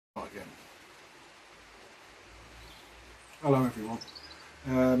Again. Hello everyone.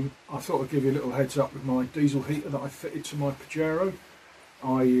 I thought I'd give you a little heads up with my diesel heater that I fitted to my Pajero.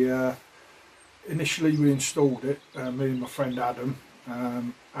 Initially we installed it, me and my friend Adam,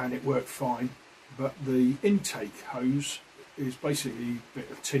 and it worked fine, but the intake hose is basically a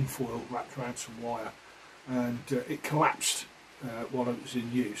bit of tin foil wrapped around some wire, and it collapsed while it was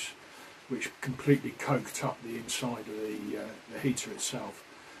in use, which completely coked up the inside of the heater itself.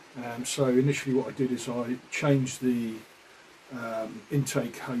 So initially what I did is I changed the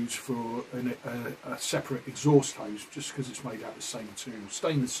intake hose for a separate exhaust hose, just because it's made out of the same material,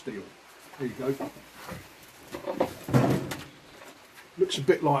 stainless steel. There you go. Looks a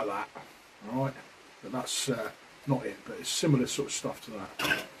bit like that, alright, but that's not it, but it's similar sort of stuff to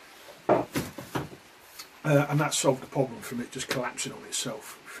that. And that solved the problem from it just collapsing on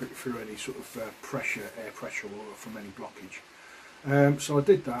itself through any sort of air pressure or from any blockage. So I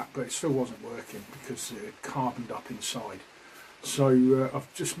did that, but it still wasn't working because it carboned up inside. So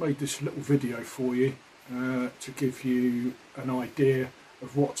I've just made this little video for you to give you an idea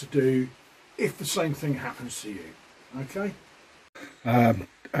of what to do if the same thing happens to you. Okay?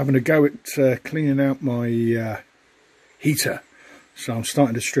 Having a go at cleaning out my heater. So I'm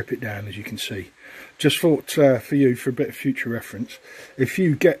starting to strip it down, as you can see. Just thought for you, for a bit of future reference, if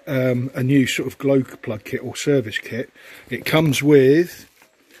you get a new sort of glow plug kit or service kit, it comes with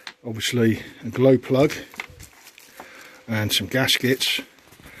obviously a glow plug and some gaskets,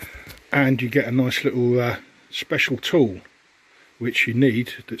 and you get a nice little special tool which you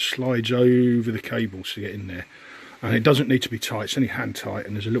need that slides over the cables to get in there, and it doesn't need to be tight, it's only hand tight,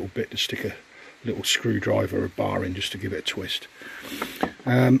 and there's a little bit to stick a little screwdriver or a bar in just to give it a twist.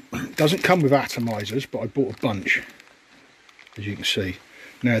 Doesn't come with atomizers, but I bought a bunch, as you can see.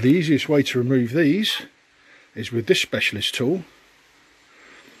 Now the easiest way to remove these is with this specialist tool,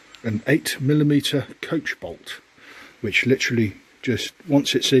 an 8mm coach bolt, which literally just,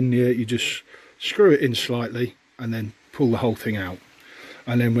 once it's in there, you just screw it in slightly and then pull the whole thing out.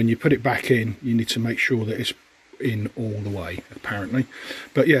 And then when you put it back in, you need to make sure that it's in all the way, apparently.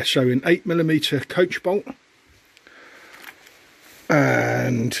 But yeah, so an 8mm coach bolt,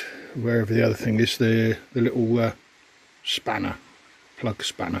 and wherever the other thing is, the little spanner, plug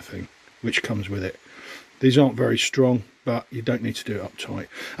spanner thing, which comes with it. These aren't very strong, but you don't need to do it up tight.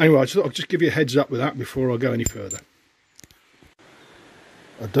 Anyway, I thought I'd just give you a heads up with that before I go any further.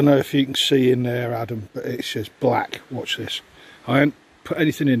 I don't know if you can see in there, Adam, but it says black. Watch this. I haven't put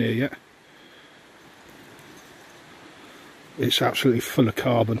anything in here yet. It's absolutely full of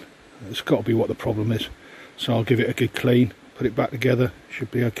carbon. It's got to be what the problem is. So I'll give it a good clean, put it back together, should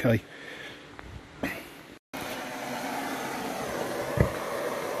be okay.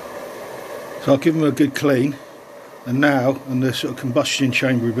 So I'll give them a good clean, and now on the sort of combustion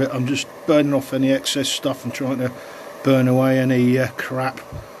chamber bit, I'm just burning off any excess stuff and trying to burn away any crap.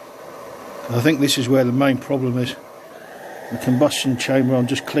 I think this is where the main problem is. The combustion chamber, I've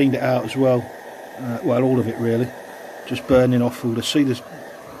just cleaned it out as well. Well, all of it really. Just burning off all the, see there's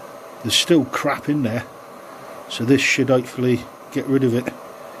still crap in there, so this should hopefully get rid of it.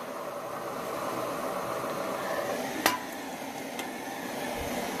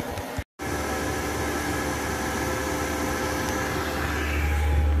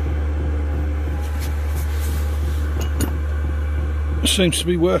 Seems to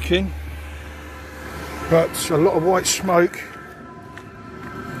be working, but a lot of white smoke.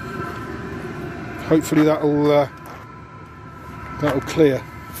 Hopefully that'll clear.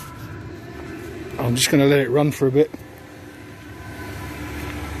 I'm just going to let it run for a bit,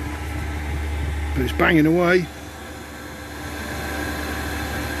 but it's banging away.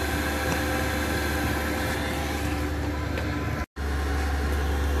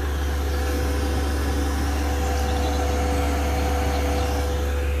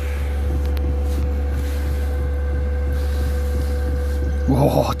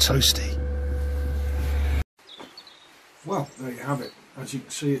 Oh, toasty. Well, there you have it. As you can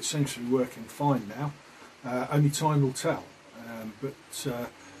see, it seems to be working fine now. Only time will tell, but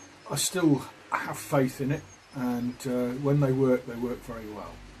I still have faith in it, and when they work very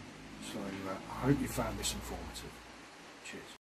well. So I hope you found this informative. Cheers.